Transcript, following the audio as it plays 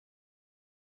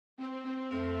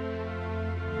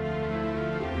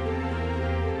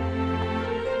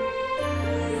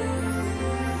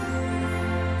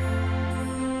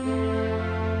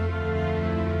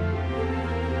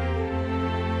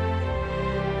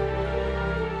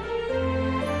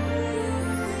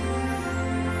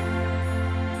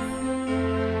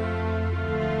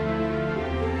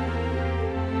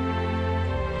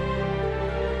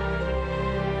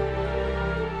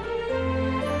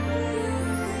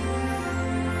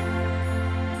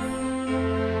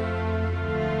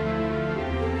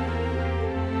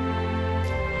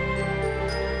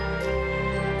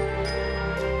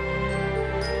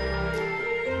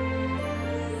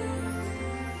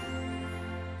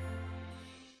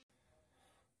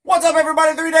What's up,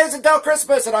 everybody? 3 days until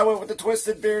Christmas, and I went with the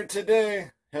twisted beard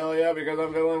today. Hell yeah, because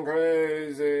I'm feeling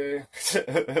crazy.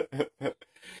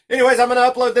 Anyways, I'm going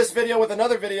to upload this video with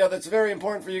another video that's very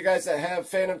important for you guys that have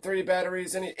Phantom 3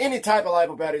 batteries, any type of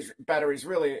LiPo batteries,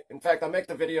 really. In fact, I make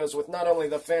the videos with not only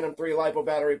the Phantom 3 LiPo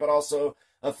battery, but also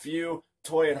a few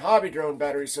toy and hobby drone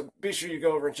batteries, so be sure you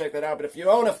go over and check that out. But if you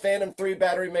own a Phantom 3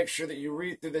 battery, make sure that you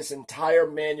read through this entire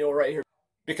manual right here,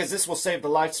 because this will save the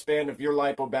lifespan of your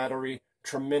LiPo battery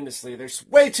tremendously. There's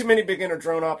way too many beginner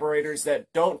drone operators that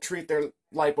don't treat their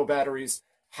LiPo batteries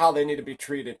how they need to be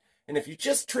treated. And if you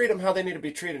just treat them how they need to be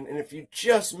treated, and if you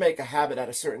just make a habit out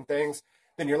of certain things,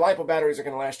 then your LiPo batteries are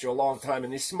going to last you a long time.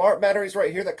 And these smart batteries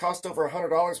right here that cost over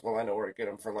 $100, well, I know where to get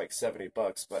them for like 70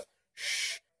 bucks, but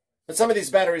shh. But some of these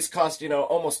batteries cost,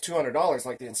 almost $200,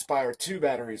 like the Inspire 2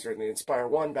 batteries or the Inspire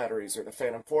 1 batteries or the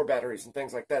Phantom 4 batteries and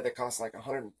things like that. They cost like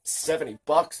 170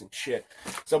 bucks and shit.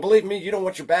 So believe me, you don't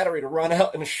want your battery to run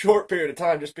out in a short period of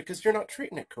time just because you're not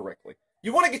treating it correctly.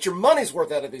 You want to get your money's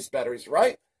worth out of these batteries,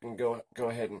 right? And go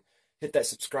ahead and hit that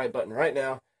subscribe button right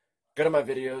now. Go to my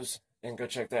videos and go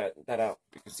check that out,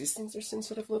 because these things are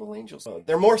sensitive little angels.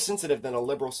 They're more sensitive than a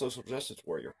liberal social justice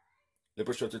warrior.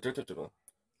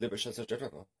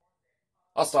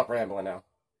 I'll stop rambling now.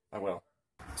 I will.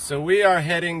 So we are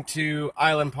heading to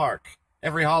Island Park.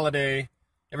 Every holiday,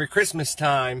 every Christmas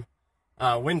time,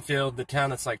 Winfield, the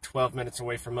town that's like 12 minutes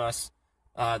away from us,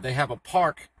 they have a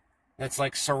park that's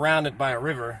like surrounded by a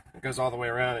river. It goes all the way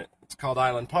around it. It's called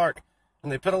Island Park. And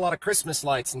they put a lot of Christmas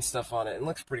lights and stuff on it. It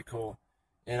looks pretty cool.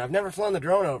 And I've never flown the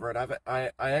drone over it.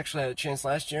 I actually had a chance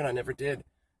last year and I never did.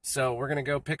 So we're going to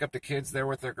go pick up the kids there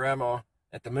with their grandma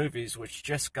at the movies, which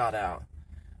just got out.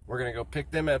 We're going to go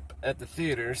pick them up at the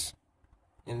theaters,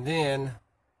 and then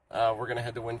we're going to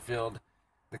head to Winfield.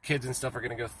 The kids and stuff are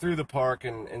going to go through the park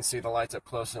and see the lights up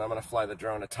close, and I'm going to fly the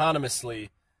drone autonomously,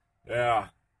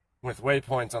 with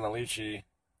waypoints on the Lychee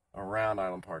around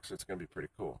Island Park, so it's going to be pretty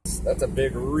cool. That's a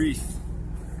big wreath,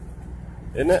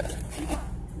 isn't it?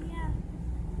 Yeah.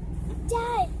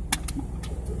 Dad,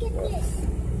 look at this.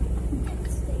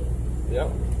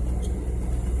 Yep.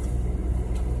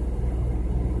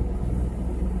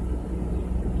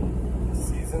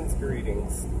 Season's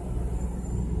greetings.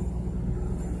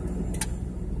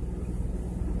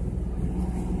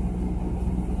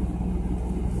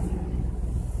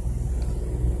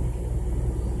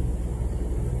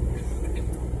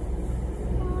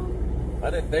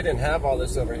 They didn't have all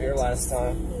this over here last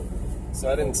time,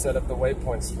 so I didn't set up the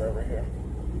waypoints for over here.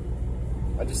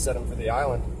 I just set them for the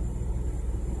island.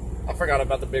 I forgot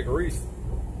about the big wreath.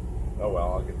 Oh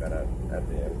well, I'll get that at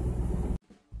the end.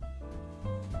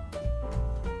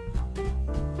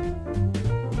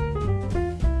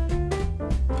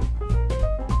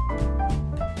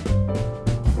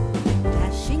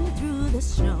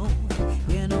 Snow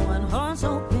in a one-horse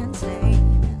open sleigh,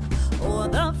 o'er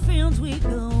the fields we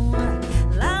go,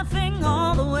 laughing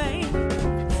all the way.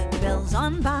 Bells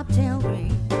on bobtail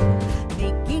ring,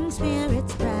 making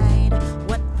spirits bright.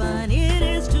 What fun it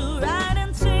is to ride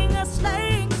and sing a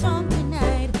sleighing song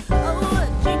tonight.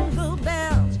 Oh, jingle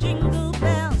bells, jingle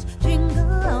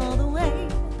all the way.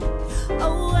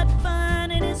 Oh, what fun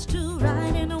it is to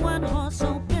ride in a one-horse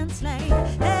open sleigh.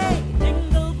 Hey,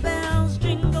 jingle bells,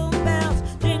 jingle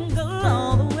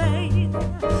all the way.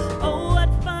 Oh,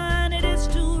 what fun it is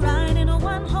to ride in a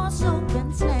one-horse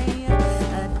open sleigh.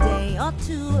 A day or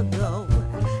two ago,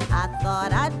 I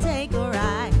thought I'd take a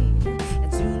ride,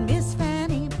 and soon Miss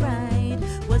Fanny Bright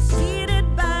was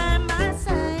seated by my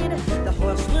side. The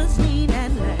horse was lean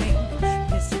and lame,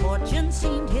 misfortune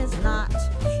seemed his lot.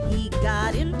 He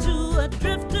got into a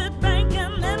drifted bank,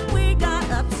 and then we got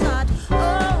upset.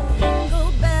 Oh,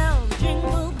 jingle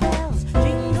bells,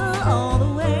 jingle all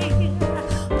the way.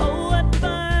 Oh, what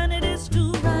fun it is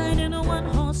to ride in a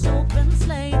one-horse open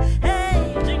sleigh.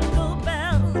 Hey, jingle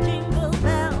bells,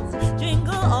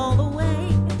 jingle all the way.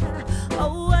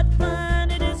 Oh, what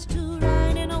fun it is to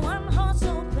ride in a one-horse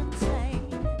open sleigh.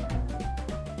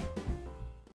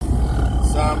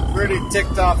 So I'm pretty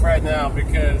ticked off right now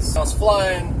because I was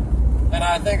flying and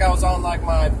I think I was on like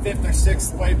my 5th or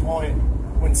 6th waypoint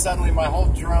when suddenly my whole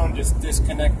drone just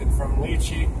disconnected from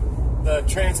Lychee. The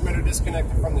transmitter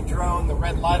disconnected from the drone, the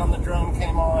red light on the drone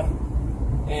came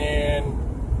on, and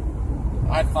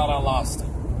I thought I lost it.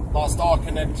 Lost all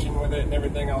connection with it and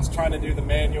everything. I was trying to do the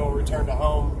manual return to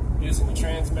home using the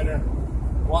transmitter.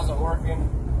 It wasn't working.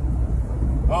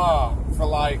 For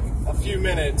like a few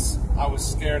minutes, I was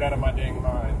scared out of my dang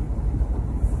mind.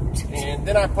 And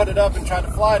then I put it up and tried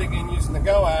to fly it again using the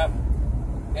Go app,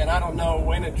 and I don't know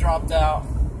when it dropped out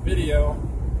video,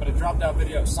 but it dropped out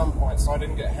video at some point, so I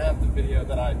didn't get half the video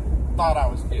that I thought I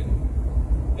was getting.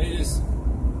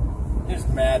 It's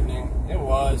maddening. It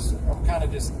was. I'm kind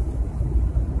of just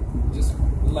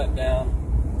let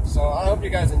down. So I hope you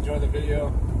guys enjoy the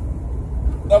video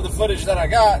of the footage that I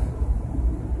got.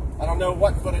 I don't know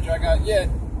what footage I got yet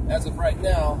as of right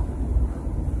now,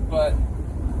 but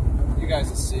you guys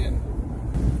will see it.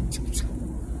 If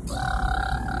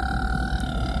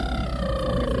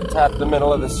you tap the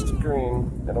middle of the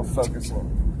screen, it'll focus in.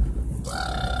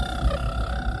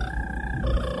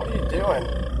 What are you doing?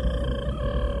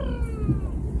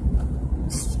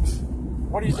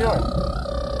 What are you doing?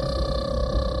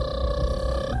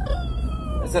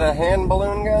 Is it a hand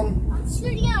balloon gun? I'm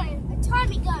shooting out a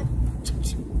Tommy gun.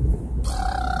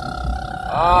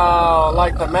 Oh,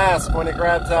 like the Mask when he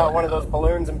grabs out one of those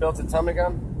balloons and builds a Tommy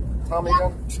gun? Tommy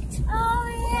gun? Oh,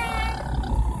 yeah.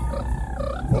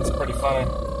 That's pretty funny.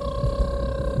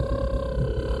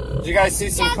 Did you guys see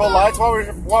some cool lights?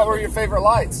 What were your favorite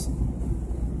lights?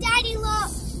 Daddy,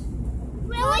 look.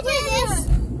 When I do this,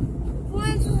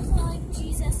 one's with like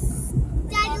Jesus.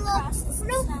 Daddy, look.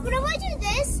 When I do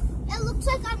this, it looks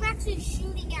like I'm actually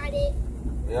shooting at it.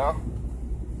 Yeah?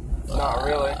 Not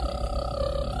really.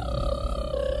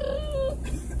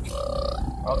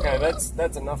 Okay,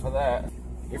 that's enough of that.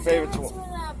 Your favorite That's where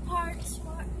the parts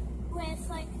with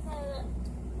like the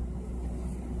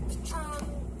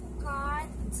God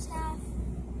stuff.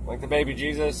 like the baby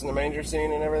Jesus and the manger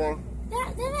scene and everything? They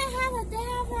have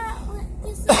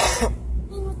this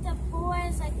thing with the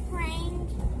boys like praying.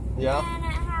 Yeah. And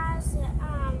it has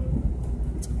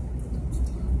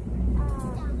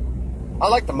I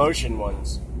like the motion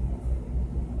ones.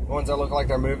 The ones that look like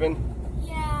they're moving.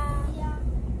 yeah.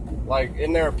 Like,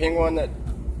 isn't there a penguin that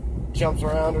jumps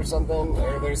around or something?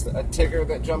 Or there's a tiger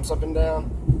that jumps up and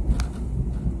down?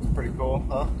 It's pretty cool,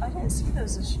 huh? I didn't see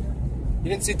those this year.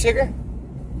 You didn't see Tigger?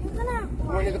 You're gonna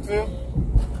Winnie the Pooh?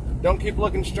 Don't keep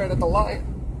looking straight at the light.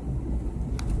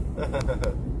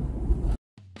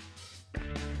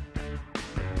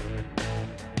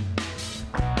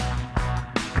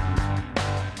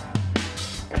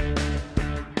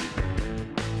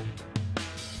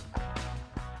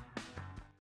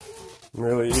 I'm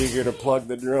really eager to plug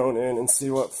the drone in and see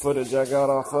what footage I got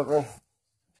off of her.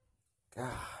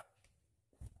 God,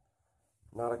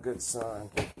 not a good sign.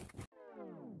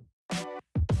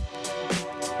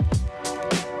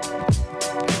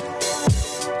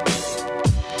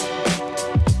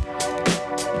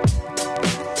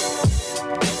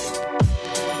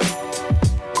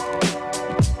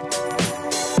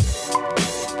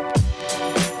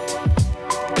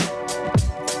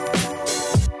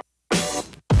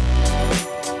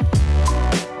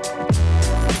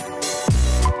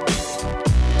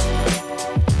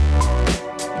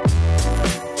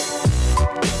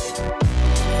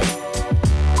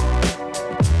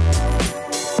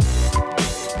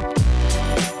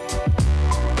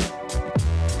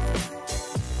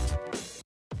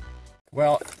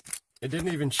 Well, it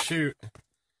didn't even shoot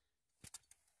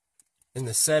in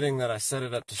the setting that I set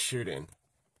it up to shoot in.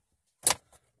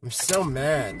 I'm so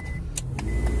mad.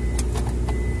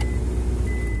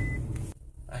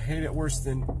 I hate it worse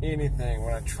than anything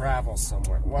when I travel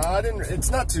somewhere. Well, it's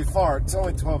not too far, it's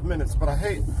only 12 minutes, but I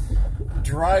hate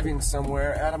driving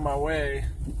somewhere out of my way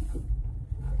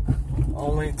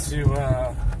only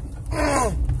to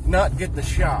not get the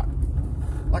shot.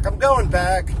 Like, I'm going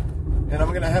back and I'm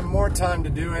going to have more time to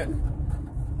do it.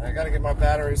 I got to get my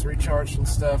batteries recharged and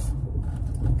stuff.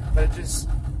 But I'm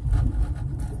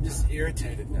just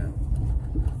irritated now.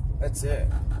 That's it,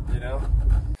 you know?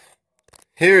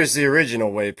 Here's the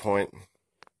original waypoint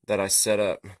that I set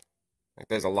up. Like,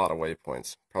 there's a lot of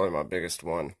waypoints. Probably my biggest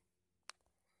one.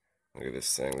 Look at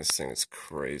this thing. This thing is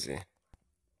crazy.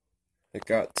 It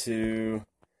got to,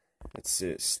 let's see,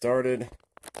 it started.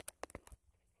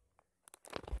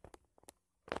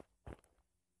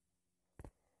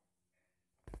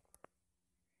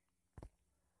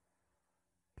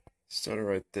 Started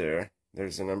right there.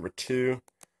 There's the number 2,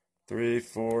 3,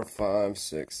 4, 5,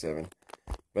 6, 7.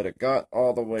 But it got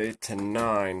all the way to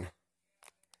 9.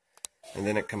 And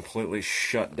then it completely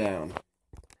shut down.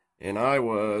 And I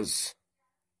was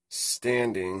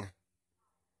standing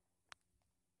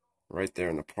right there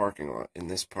in the parking lot, in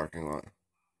this parking lot.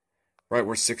 Right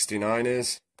where 69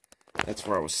 is, that's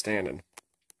where I was standing.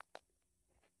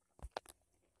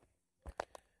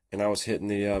 And I was hitting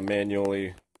the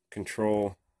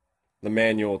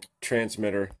manual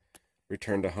transmitter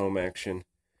return to home action,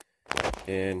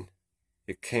 and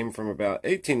it came from about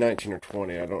 18, 19, or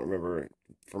 20, I don't remember,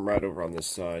 from right over on this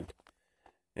side,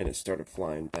 and it started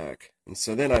flying back. And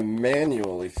so then I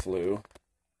manually flew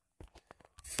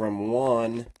from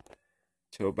 1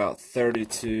 to about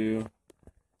 32,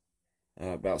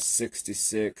 about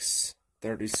 66,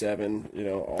 37, you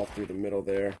know, all through the middle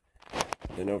there.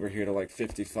 Then over here to like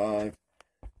 55.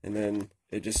 And then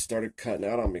it just started cutting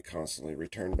out on me constantly,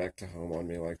 returned back to home on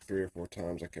me like 3 or 4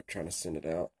 times. I kept trying to send it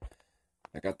out.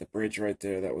 I got the bridge right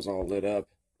there that was all lit up.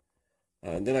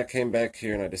 And then I came back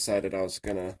here and I decided I was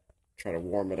going to try to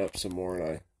warm it up some more, and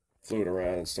I flew it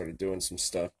around and started doing some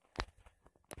stuff.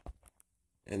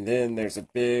 And then there's a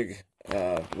big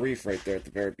reef right there at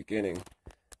the very beginning.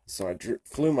 So I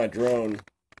flew my drone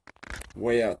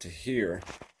way out to here.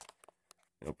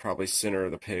 It'll probably center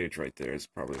of the page right there is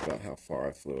probably about how far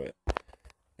I flew it.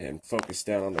 And focused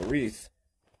down on the reef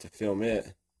to film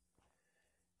it.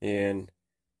 And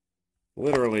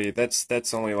literally,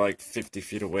 that's only like 50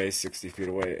 feet away, 60 feet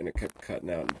away, and it kept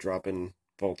cutting out and dropping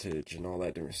voltage and all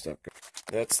that different stuff.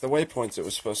 That's the waypoints it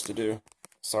was supposed to do.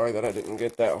 Sorry that I didn't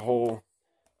get that whole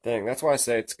thing. That's why I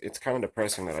say it's kind of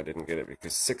depressing that I didn't get it,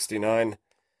 because 69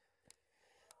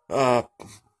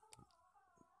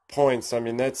 points, I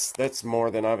mean, that's more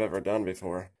than I've ever done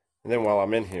before. And then while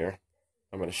I'm in here,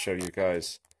 I'm going to show you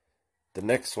guys the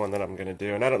next one that I'm going to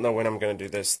do. And I don't know when I'm going to do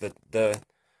this. The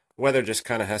weather just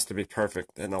kind of has to be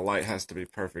perfect, and the light has to be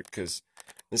perfect, because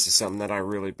this is something that I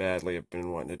really badly have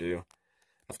been wanting to do.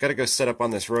 I've got to go set up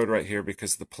on this road right here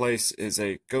because the place is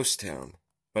a ghost town,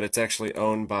 but it's actually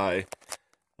owned by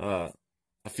a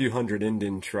few hundred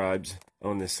Indian tribes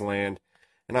own this land.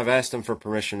 And I've asked them for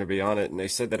permission to be on it, and they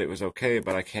said that it was okay,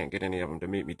 but I can't get any of them to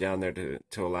meet me down there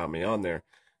to allow me on there.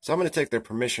 So I'm going to take their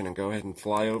permission and go ahead and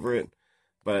fly over it,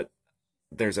 but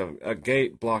there's a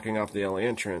gate blocking off the alley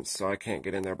entrance, so I can't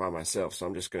get in there by myself. So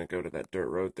I'm just going to go to that dirt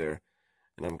road there,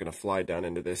 and I'm going to fly down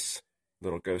into this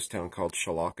little ghost town called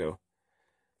Shalaco.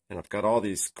 And I've got all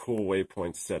these cool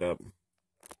waypoints set up.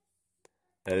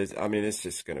 That is, I mean, it's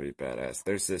just going to be badass.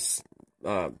 There's this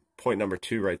point number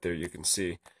 2 right there you can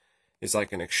see. It's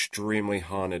like an extremely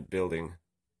haunted building.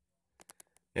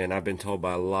 And I've been told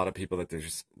by a lot of people that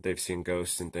they've seen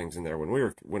ghosts and things in there. When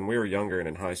we were younger and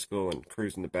in high school and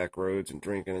cruising the back roads and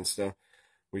drinking and stuff,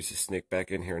 we used to sneak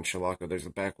back in here in Shalaco. There's a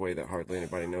back way that hardly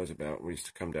anybody knows about. We used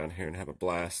to come down here and have a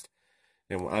blast.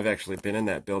 And I've actually been in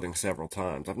that building several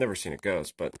times. I've never seen a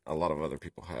ghost, but a lot of other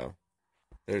people have.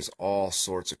 There's all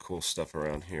sorts of cool stuff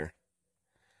around here.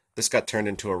 This got turned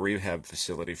into a rehab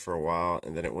facility for a while,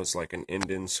 and then it was like an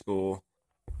Indian school.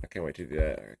 I can't wait to do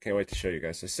that. I can't wait to show you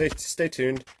guys. So stay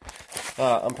tuned.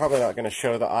 I'm probably not going to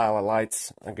show the Isle of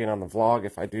Lights again on the vlog.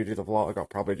 If I do the vlog, I'll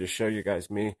probably just show you guys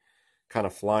me kind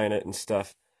of flying it and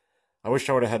stuff. I wish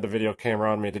I would have had the video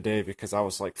camera on me today, because I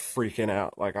was like freaking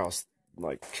out. Like I was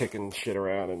like kicking shit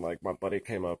around, and like my buddy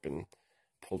came up and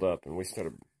pulled up, and we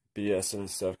started BSing and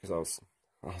stuff because I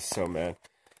was so mad.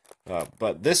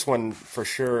 But this one for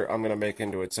sure I'm gonna make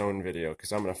into its own video,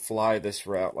 because I'm gonna fly this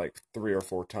route like 3 or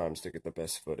 4 times to get the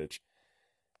best footage,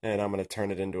 and I'm gonna turn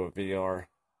it into a VR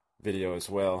video as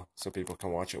well, so people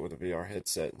can watch it with a VR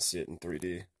headset and see it in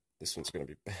 3D. This one's gonna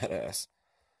be badass.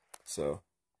 So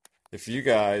if you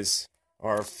guys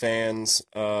are fans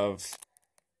of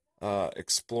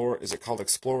Explore, is it called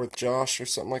Explore with Josh or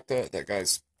something like that? That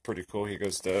guy's pretty cool. He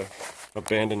goes to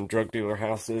abandoned drug dealer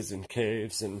houses and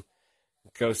caves and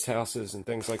ghost houses and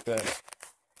things like that.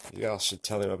 You all should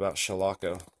tell him about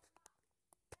Shalaco.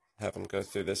 Have him go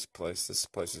through this place. This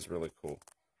place is really cool.